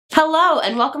Hello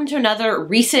and welcome to another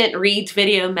recent reads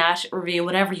video, mash review,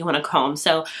 whatever you want to call them.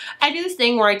 So I do this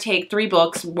thing where I take 3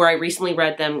 books where I recently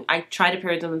read them. I try to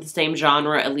pair them with the same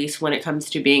genre, at least when it comes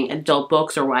to being adult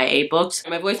books or YA books.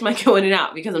 My voice might go in and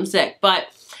out because I'm sick, but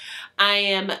I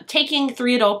am taking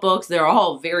 3 adult books. They're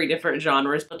all very different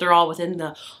genres, but they're all within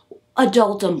the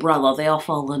adult umbrella. They all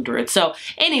fall under it. So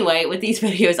anyway, with these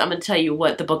videos, I'm going to tell you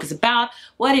what the book is about,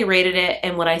 what I rated it,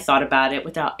 and what I thought about it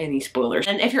without any spoilers.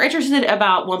 And if you're interested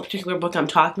about one particular book I'm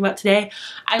talking about today,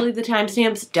 I leave the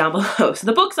timestamps down below. So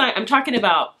the books I'm talking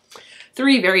about,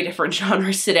 3 very different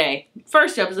genres today.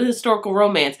 First up is a historical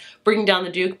romance, Bringing Down the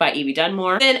Duke by Evie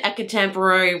Dunmore. Then a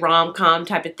contemporary rom-com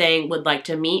type of thing, Would Like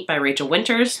to Meet by Rachel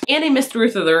Winters. And a mystery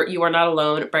thriller, You Are Not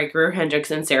Alone by Greer Hendricks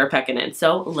and Sarah P.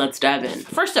 So let's dive in.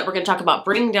 First up, we're going to talk about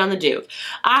Bringing Down the Duke.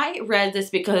 I read this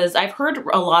because I've heard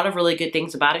a lot of really good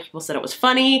things about it. People said it was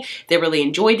funny, they really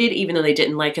enjoyed it, even though they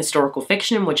didn't like historical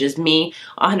fiction, which is me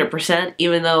 100%,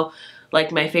 even though like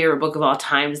my favorite book of all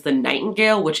time is The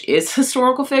Nightingale, which is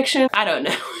historical fiction. I don't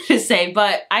know what to say,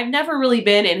 but I've never really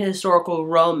been in historical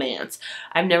romance.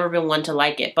 I've never been one to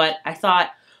like it, but I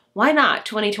thought, why not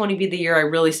 2020 be the year I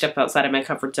really step outside of my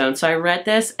comfort zone? So I read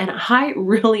this and I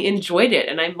really enjoyed it,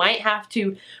 and I might have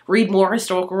to read more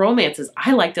historical romances.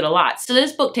 I liked it a lot. So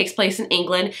this book takes place in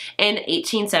England in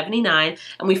 1879,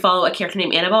 and we follow a character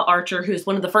named Annabel Archer, who's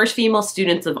one of the first female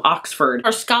students of Oxford.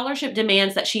 Her scholarship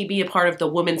demands that she be a part of the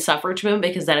women's suffrage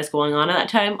movement because that is going on at that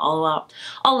time,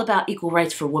 all about equal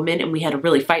rights for women, and we had to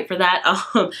really fight for that.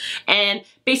 And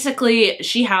basically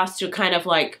she has to kind of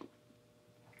like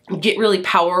get really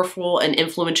powerful and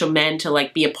influential men to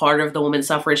like be a part of the women's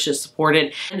suffrage to support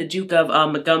it. And the Duke of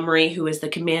Montgomery, who is the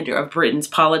commander of Britain's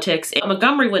politics. And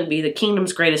Montgomery wouldn't be the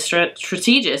kingdom's greatest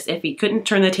strategist if he couldn't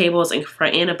turn the tables and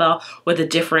confront Annabel with a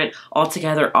different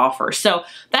altogether offer. So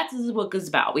that's what the book is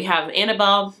about. We have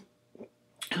Annabel,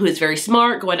 who is very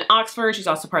smart, going to Oxford. She's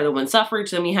also part of the women's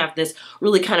suffrage. Then we have this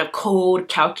really kind of cold,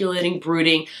 calculating,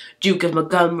 brooding Duke of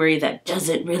Montgomery that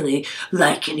doesn't really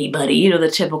like anybody. You know, the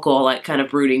typical like kind of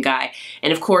brooding guy.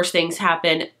 And of course things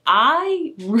happen.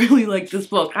 I really like this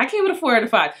book. I gave it a 4 out of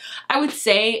 5. I would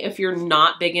say if you're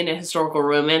not big into historical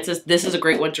romances, this is a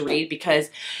great one to read because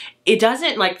it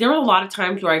doesn't, like, there were a lot of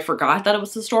times where I forgot that it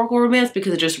was historical romance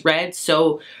because it just read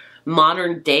so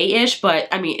modern day-ish, but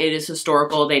I mean, it is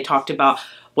historical. They talked about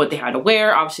what they had to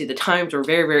wear. Obviously the times were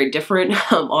very, very different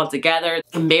altogether.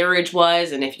 Marriage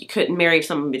was, and if you couldn't marry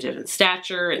someone of a different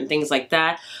stature and things like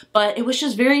that. But it was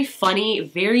just very funny,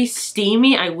 very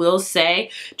steamy, I will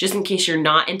say, just in case you're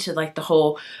not into like the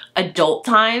whole adult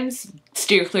times,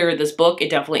 steer clear of this book. It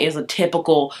definitely is a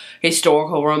typical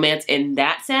historical romance in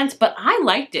that sense, but I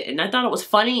liked it and I thought it was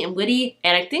funny and witty,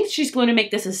 and I think she's going to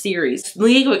make this a series,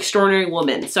 League of Extraordinary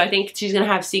Women. So I think she's going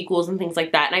to have sequels and things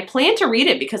like that, and I plan to read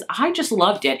it because I just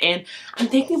loved it, and I'm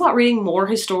thinking about reading more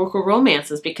historical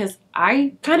romances because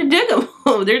I kind of dig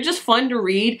them. They're just fun to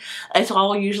read. It's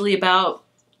all usually about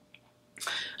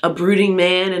a brooding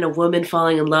man and a woman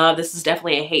falling in love. This is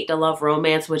definitely a hate to love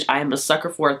romance, which I am a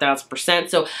sucker for 1000%.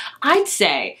 So I'd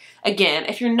say, again,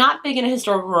 if you're not big into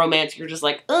historical romance, you're just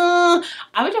like, I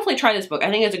would definitely try this book. I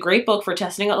think it's a great book for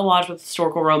testing out the waters with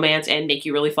historical romance and make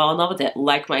you really fall in love with it,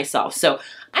 like myself. So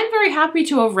I'm very happy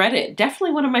to have read it.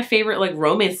 Definitely one of my favorite like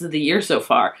romances of the year so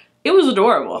far. It was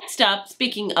adorable. Next up,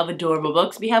 speaking of adorable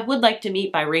books, we have Would Like to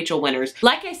Meet by Rachel Winters.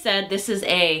 Like I said, this is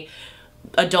a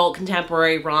adult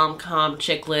contemporary rom-com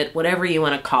chick lit, whatever you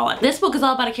want to call it. This book is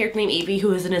all about a character named Evie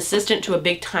who is an assistant to a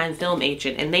big time film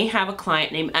agent, and they have a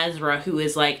client named Ezra who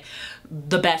is like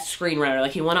the best screenwriter.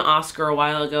 Like, he won an Oscar a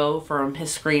while ago from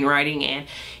his screenwriting, and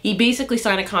he basically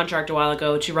signed a contract a while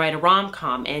ago to write a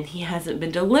rom-com, and he hasn't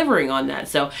been delivering on that.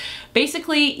 So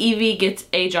basically Evie gets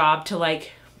a job to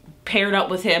like paired up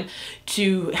with him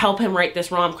to help him write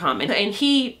this rom-com, and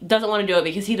he doesn't want to do it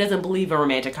because he doesn't believe in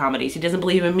romantic comedies. He doesn't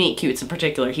believe in meet cutes in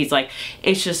particular. He's like,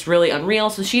 it's just really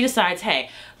unreal. So she decides, hey,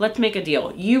 let's make a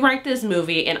deal. You write this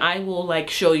movie and I will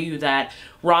like show you that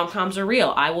rom-coms are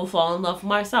real. I will fall in love with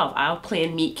myself. I'll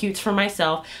plan meet cutes for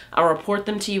myself. I'll report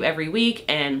them to you every week,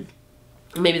 and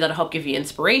maybe that'll help give you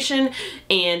inspiration,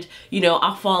 and you know,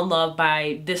 I'll fall in love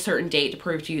by this certain date to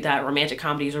prove to you that romantic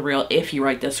comedies are real if you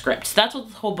write this script. So that's what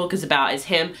the whole book is about, is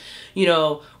him, you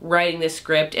know, writing this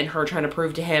script and her trying to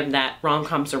prove to him that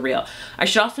rom-coms are real. I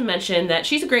should also mention that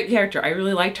she's a great character. I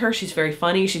really liked her. She's very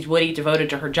funny, she's witty, devoted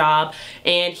to her job,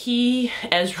 and he,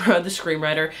 Ezra, the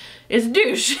screenwriter, is a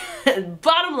douche.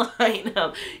 Bottom line,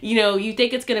 you know, you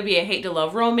think it's gonna be a hate to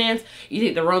love romance, you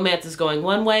think the romance is going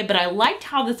one way, but I liked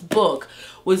how this book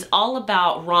was all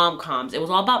about rom-coms. It was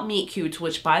all about meet cutes,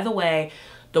 which, by the way,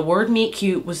 the word meet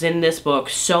cute was in this book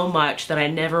so much that I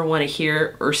never want to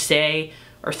hear or say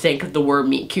or think of the word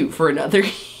meet cute for another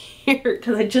year,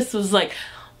 because I just was like,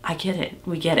 I get it,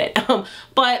 we get it.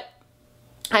 But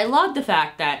I love the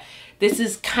fact that this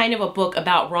is kind of a book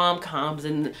about rom-coms,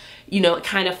 and you know, it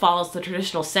kind of follows the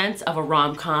traditional sense of a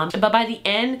rom-com, but by the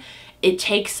end it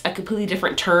takes a completely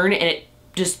different turn and it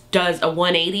just does a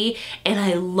 180, and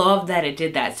I love that it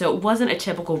did that. So it wasn't a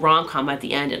typical rom-com at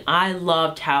the end, and I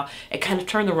loved how it kind of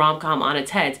turned the rom-com on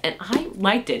its heads, and I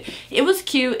liked it. It was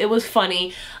cute, it was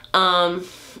funny. I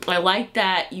liked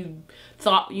that you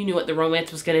thought you knew what the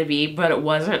romance was going to be, but it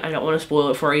wasn't. I don't want to spoil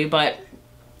it for you, but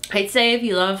I'd say if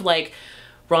you love like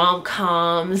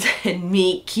rom-coms and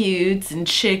meet cutes and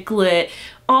chick lit,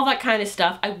 all that kind of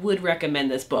stuff, I would recommend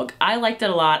this book. I liked it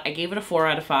a lot. I gave it a 4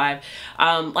 out of 5.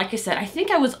 Like I said, I think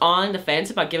I was on the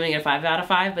fence about giving it a 5 out of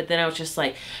 5, but then I was just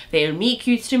like, they had meet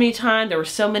cutes too many times. There were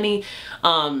so many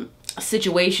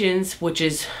situations, which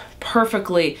is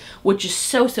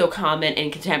so common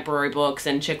in contemporary books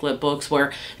and chick lit books,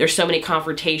 where there's so many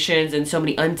confrontations and so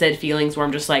many unsaid feelings, where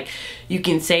I'm just like, you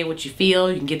can say what you feel,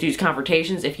 you can get through these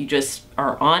confrontations if you just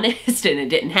are honest, and it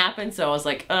didn't happen. So I was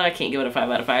like, I can't give it a 5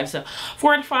 out of 5. So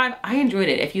 4 out of 5, I enjoyed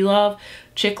it. If you love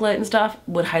chick lit and stuff,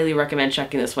 would highly recommend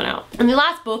checking this one out. And the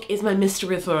last book is my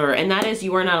mystery thriller, and that is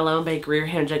You Are Not Alone by Greer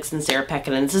Hendricks and Sarah P.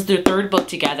 And this is their 3rd book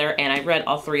together, and I read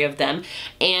all 3 of them,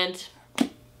 and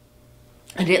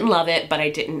I didn't love it, but I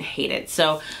didn't hate it.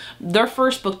 So their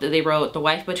first book that they wrote, The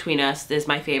Wife Between Us, is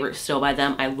my favorite still by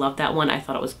them. I love that one. I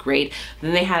thought it was great.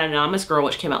 Then they had Anonymous Girl,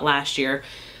 which came out last year.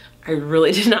 I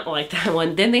really did not like that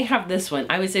one. Then they have this one.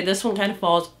 I would say this one kind of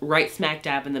falls right smack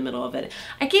dab in the middle of it.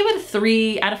 I gave it a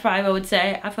 3 out of 5, I would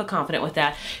say. I feel confident with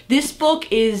that. This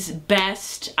book is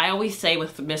best, I always say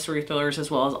with mystery thrillers, as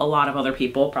well as a lot of other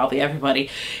people, probably everybody,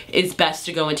 it's best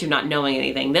to go into not knowing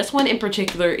anything. This one in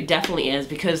particular definitely is,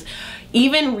 because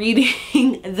even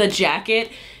reading the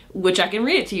jacket, which I can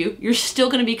read it to you, you're still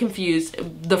going to be confused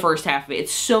the first half of it.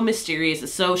 It's so mysterious.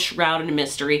 It's so shrouded in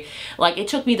mystery. Like, it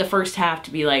took me the first half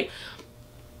to be like,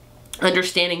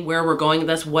 understanding where we're going with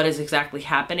this, what is exactly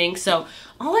happening. So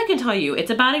all I can tell you,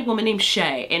 it's about a woman named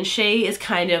Shay, and Shay is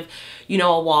kind of, you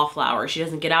know, a wallflower. She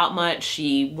doesn't get out much.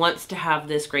 She wants to have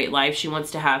this great life. She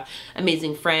wants to have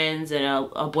amazing friends and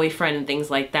a boyfriend and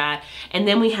things like that. And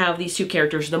then we have these 2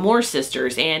 characters, the Moore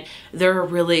sisters, and they're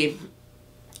really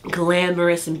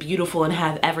glamorous and beautiful and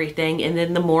have everything. And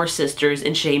then the Moore sisters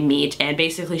and Shay meet, and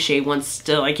basically Shay wants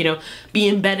to, like, you know, be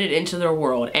embedded into their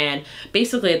world. And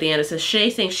basically at the end it says Shay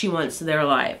thinks she wants their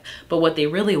life, but what they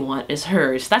really want is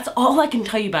hers. That's all I can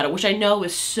tell you about it, which I know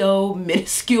is so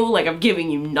minuscule, like I'm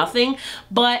giving you nothing,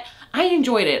 but I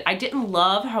enjoyed it. I didn't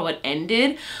love how it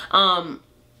ended,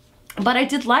 but I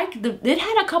did like it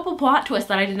had a couple plot twists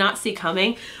that I did not see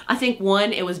coming. I think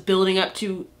one, it was building up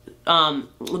to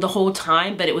the whole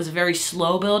time, but it was a very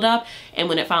slow build up, and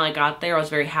when it finally got there, I was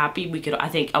very happy. I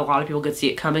think a lot of people could see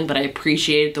it coming, but I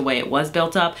appreciated the way it was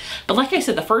built up. But like I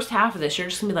said, the first half of this, you're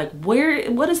just gonna be like,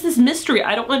 what is this mystery?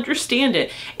 I don't understand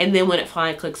it. And then when it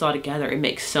finally clicks all together, it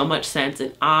makes so much sense,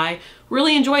 and I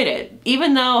really enjoyed it.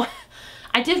 Even though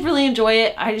I did really enjoy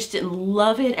it, I just didn't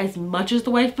love it as much as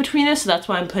The Wife Between Us, so that's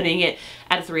why I'm putting it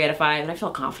at a 3 out of 5, and I feel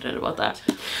confident about that.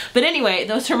 But anyway,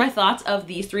 those are my thoughts of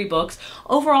these 3 books.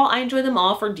 Overall, I enjoy them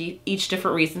all for each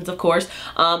different reasons, of course,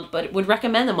 but would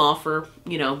recommend them all for,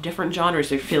 you know, different genres.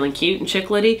 If you're feeling cute and chick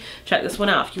litty, check this one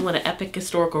out. If you want an epic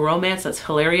historical romance that's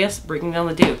hilarious, Breaking Down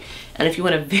the Duke. And if you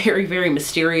want a very, very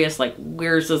mysterious, like,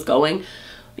 where's this going?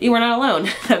 You Are Not Alone.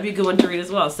 That'd be a good one to read as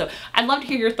well. So I'd love to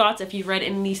hear your thoughts if you've read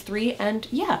any of these 3, and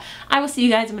yeah, I will see you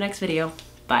guys in my next video.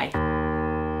 Bye.